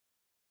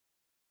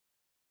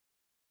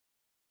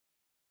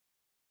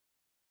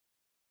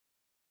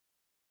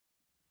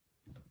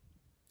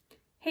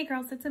Hey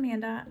girls, it's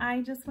Amanda. I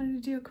just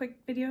wanted to do a quick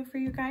video for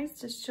you guys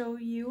to show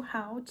you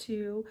how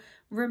to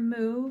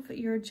remove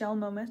your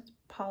GelMoment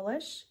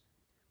polish.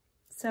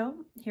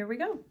 So here we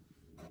go.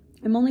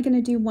 I'm only going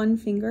to do one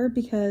finger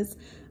because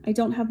I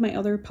don't have my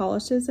other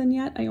polishes in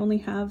yet. I only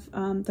have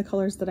the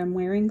colors that I'm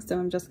wearing, so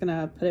I'm just going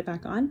to put it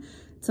back on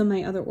so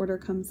my other order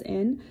comes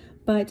in.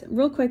 But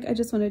real quick, I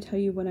just want to tell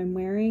you what I'm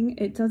wearing.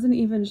 It doesn't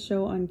even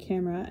show on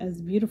camera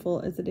as beautiful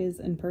as it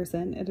is in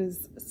person. It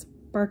is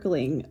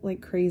sparkling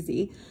like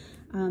crazy.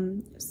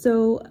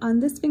 So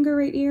on this finger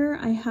right here,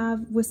 I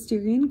have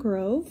Wisteria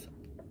Grove,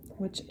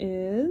 which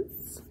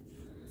is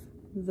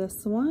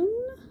this one.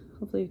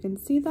 Hopefully you can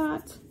see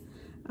that.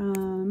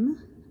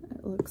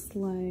 It looks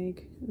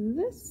like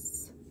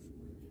this.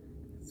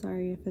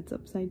 Sorry if it's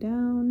upside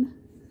down.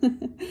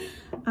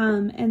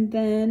 And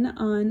then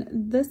on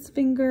this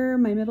finger,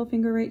 my middle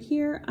finger right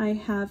here, I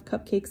have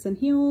Cupcakes and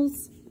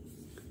Heels,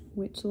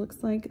 which looks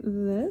like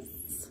this.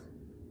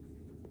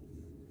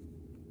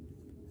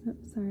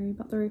 Oops, sorry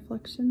about the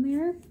reflection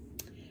there.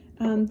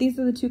 These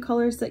are the two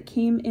colors that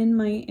came in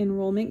my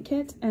enrollment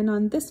kit. And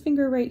on this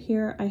finger right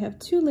here, I have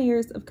 2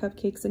 layers of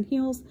Cupcakes and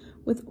Heels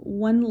with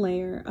 1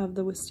 layer of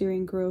the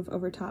Wisteria Grove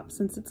over top,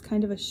 since it's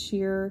kind of a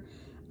sheer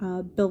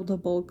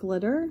buildable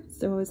glitter.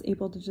 So I was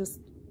able to just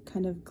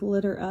kind of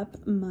glitter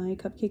up my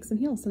Cupcakes and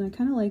Heels. And I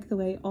kind of like the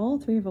way all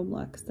 3 of them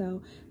look.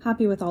 So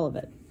happy with all of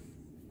it.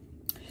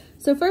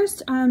 So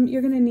first,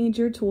 you're gonna need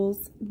your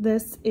tools.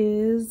 This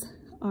is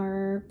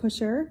our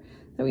pusher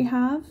that we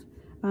have,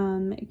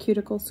 a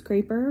cuticle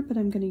scraper, but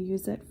I'm going to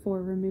use it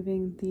for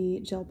removing the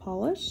gel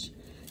polish.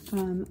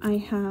 I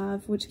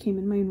have, which came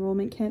in my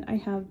enrollment kit, I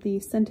have the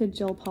scented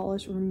gel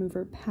polish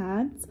remover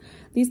pads.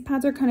 These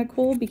pads are kind of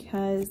cool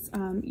because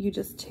you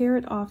just tear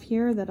it off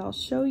here that I'll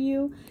show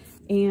you,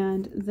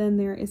 and then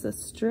there is a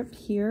strip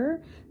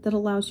here that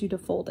allows you to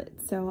fold it.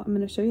 So I'm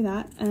going to show you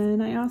that.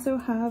 And I also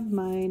have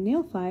my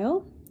nail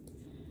file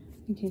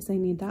in case I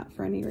need that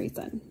for any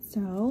reason. So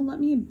let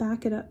me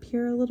back it up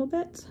here a little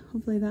bit.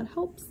 Hopefully that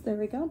helps. There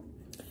we go.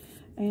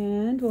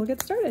 And we'll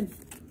get started.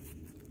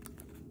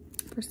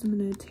 First, I'm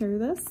going to tear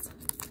this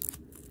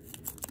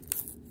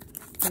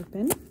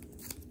open.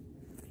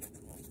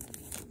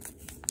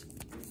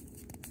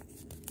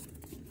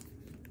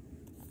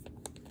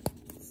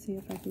 Let's see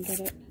if I can get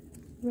it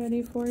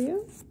ready for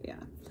you. Yeah.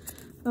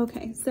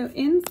 Okay, so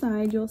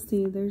inside you'll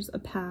see there's a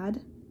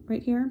pad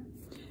right here.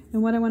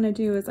 And what I want to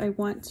do is I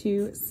want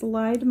to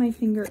slide my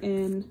finger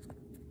in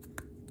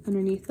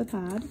underneath the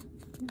pad.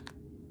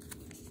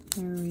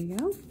 There we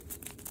go.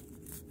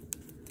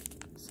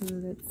 So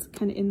that it's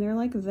kind of in there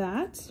like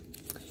that.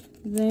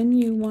 Then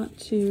you want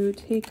to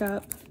take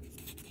up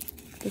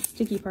the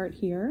sticky part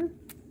here,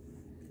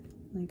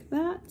 like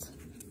that,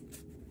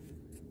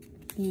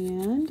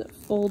 and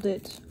fold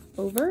it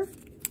over.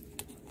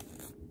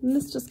 And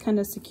this just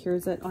kind of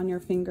secures it on your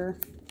finger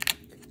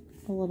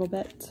a little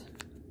bit.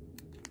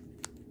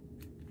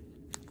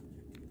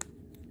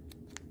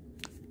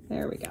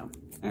 There we go.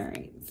 All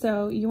right,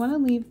 so you want to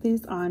leave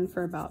these on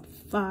for about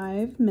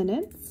 5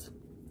 minutes.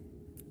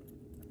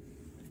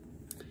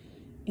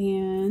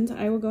 And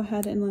I will go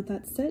ahead and let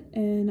that sit,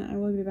 and I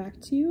will be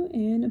back to you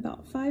in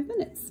about 5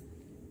 minutes.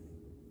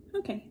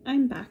 Okay,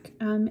 I'm back.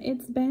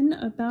 It's been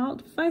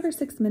about 5 or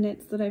 6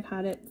 minutes that I've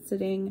had it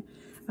sitting,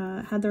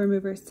 had the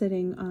remover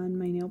sitting on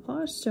my nail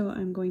polish, so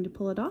I'm going to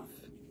pull it off.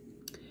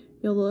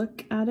 You'll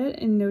look at it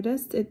and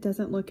notice it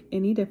doesn't look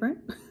any different.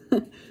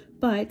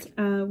 But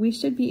we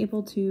should be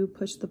able to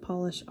push the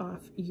polish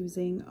off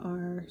using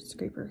our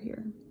scraper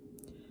here.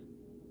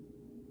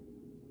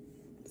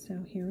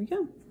 So here we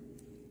go.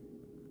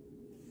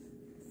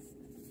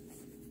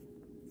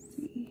 Let's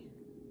see.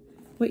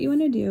 What you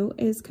want to do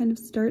is kind of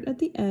start at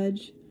the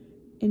edge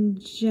and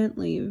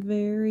gently,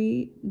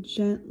 very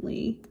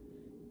gently,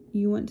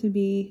 you want to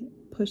be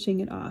pushing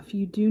it off.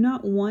 You do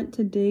not want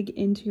to dig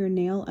into your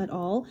nail at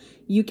all.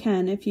 You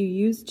can, if you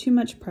use too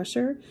much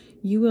pressure,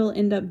 you will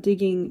end up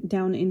digging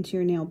down into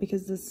your nail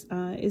because this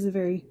is a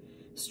very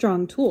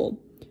strong tool.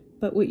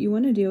 But what you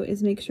want to do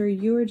is make sure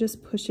you are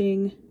just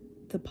pushing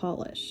the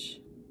polish.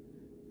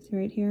 See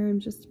right here, I'm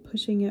just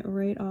pushing it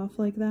right off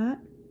like that.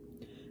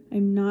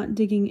 I'm not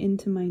digging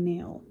into my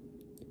nail.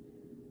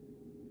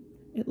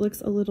 It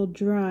looks a little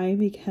dry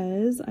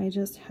because I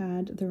just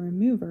had the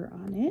remover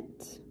on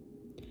it.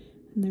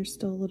 And there's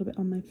still a little bit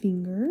on my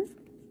finger.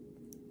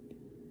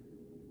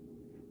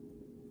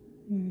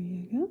 There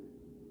you go.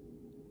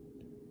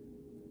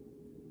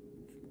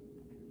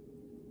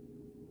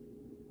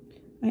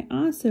 I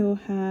also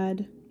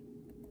had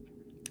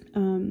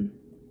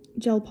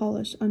gel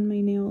polish on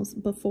my nails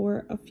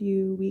before a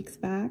few weeks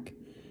back.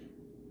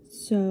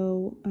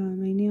 So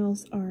my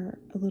nails are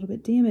a little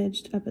bit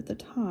damaged up at the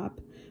top,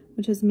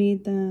 which has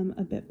made them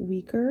a bit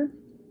weaker.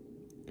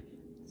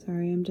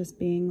 Sorry, I'm just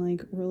being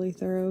like really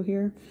thorough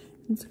here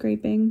and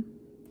scraping.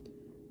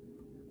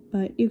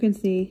 But you can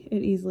see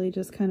it easily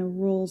just kind of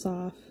rolls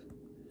off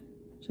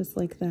just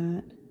like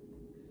that.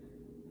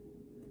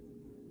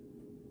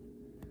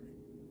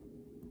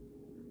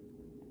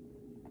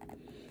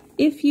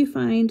 If you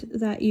find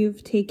that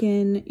you've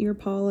taken your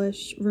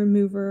polish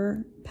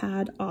remover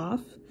pad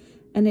off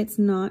and it's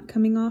not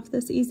coming off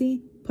this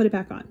easy, put it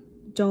back on.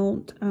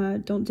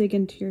 Don't dig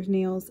into your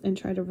nails and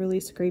try to really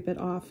scrape it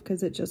off,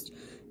 because it just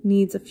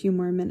needs a few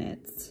more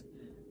minutes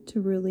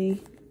to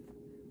really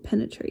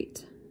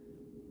penetrate.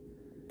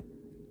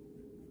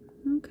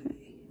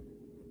 Okay.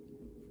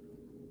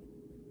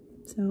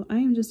 So I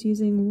am just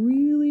using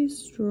really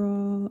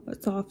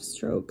soft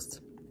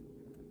strokes.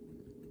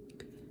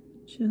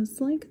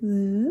 Just like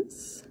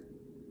this.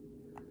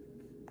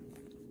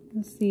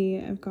 You'll see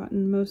I've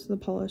gotten most of the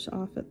polish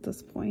off at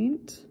this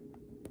point.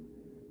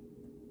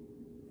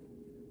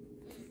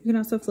 You can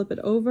also flip it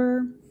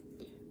over.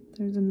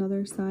 There's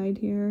another side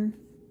here,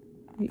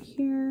 right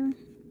here.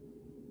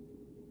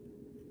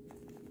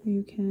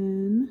 You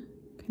can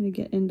kind of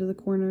get into the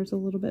corners a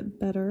little bit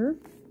better.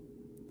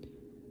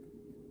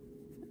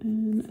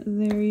 And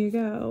there you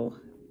go.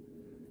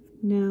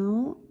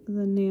 Now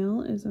the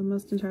nail is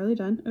almost entirely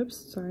done. Oops,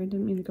 sorry, I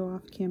didn't mean to go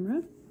off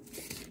camera.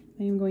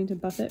 I am going to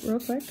buff it real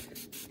quick.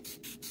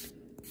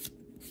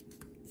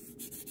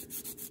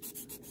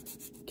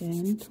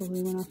 Again,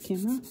 totally went off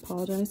camera.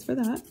 Apologize for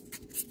that.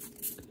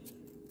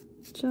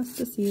 Just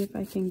to see if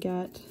I can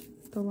get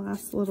the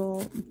last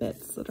little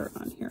bits that are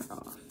on here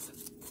off.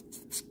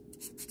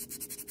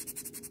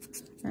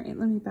 All right,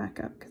 let me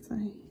back up because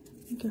I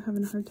think you're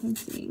having a hard time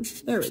seeing.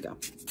 There we go.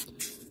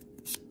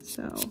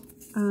 So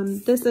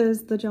this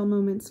is the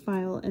GelMoment's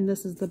file, and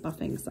this is the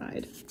buffing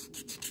side.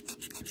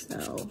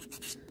 So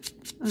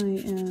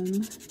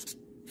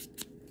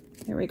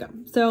there we go.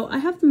 So I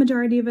have the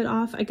majority of it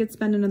off. I could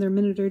spend another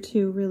minute or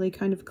two really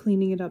kind of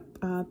cleaning it up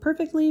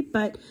perfectly,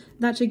 but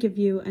that should give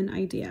you an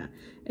idea.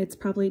 It's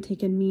probably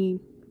taken me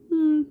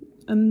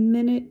a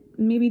minute,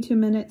 maybe 2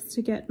 minutes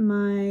to get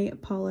my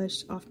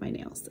polish off my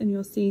nails. And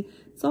you'll see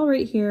it's all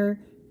right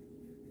here.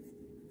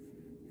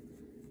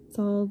 It's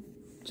all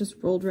just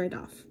rolled right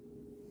off.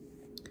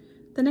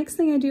 The next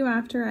thing I do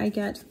after I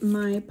get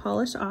my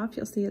polish off,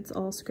 you'll see it's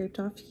all scraped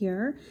off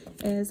here,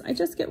 is I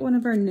just get one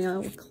of our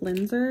nail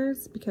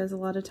cleansers, because a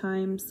lot of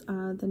times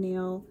the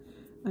nail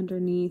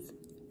underneath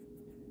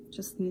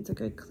just needs a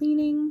good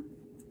cleaning.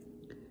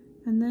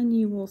 And then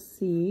you will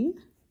see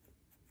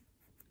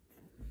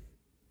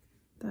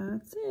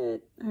that's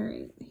it. All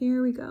right,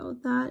 here we go.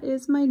 That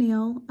is my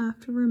nail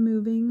after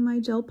removing my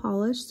gel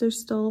polish. There's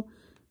still,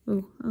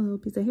 oh, a little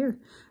piece of hair.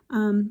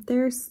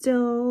 There's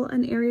still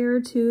an area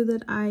or two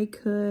that I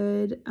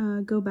could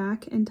go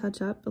back and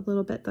touch up a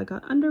little bit that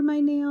got under my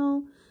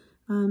nail.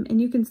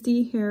 And you can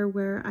see here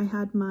where I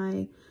had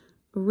my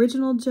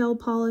original gel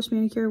polish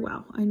manicure.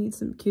 Wow, I need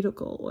some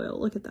cuticle oil.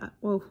 Look at that.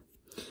 Whoa.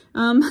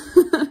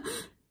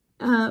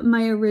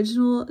 My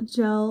original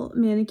gel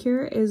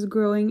manicure is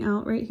growing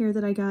out right here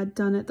that I got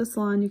done at the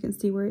salon. You can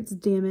see where it's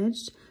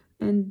damaged.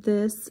 And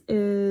this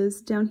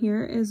is, down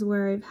here is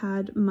where I've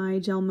had my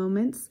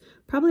GelMoments.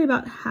 Probably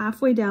about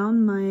halfway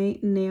down my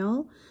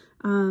nail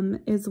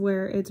is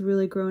where it's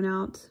really grown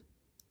out,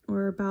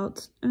 or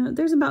about,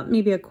 there's about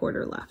maybe a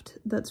quarter left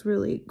that's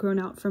really grown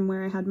out from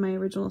where I had my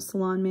original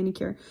salon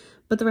manicure.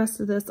 But the rest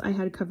of this I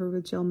had covered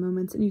with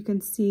GelMoments, and you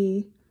can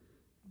see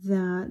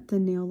that the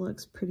nail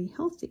looks pretty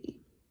healthy.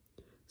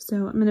 So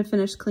I'm going to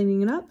finish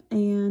cleaning it up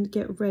and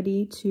get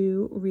ready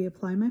to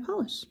reapply my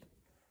polish.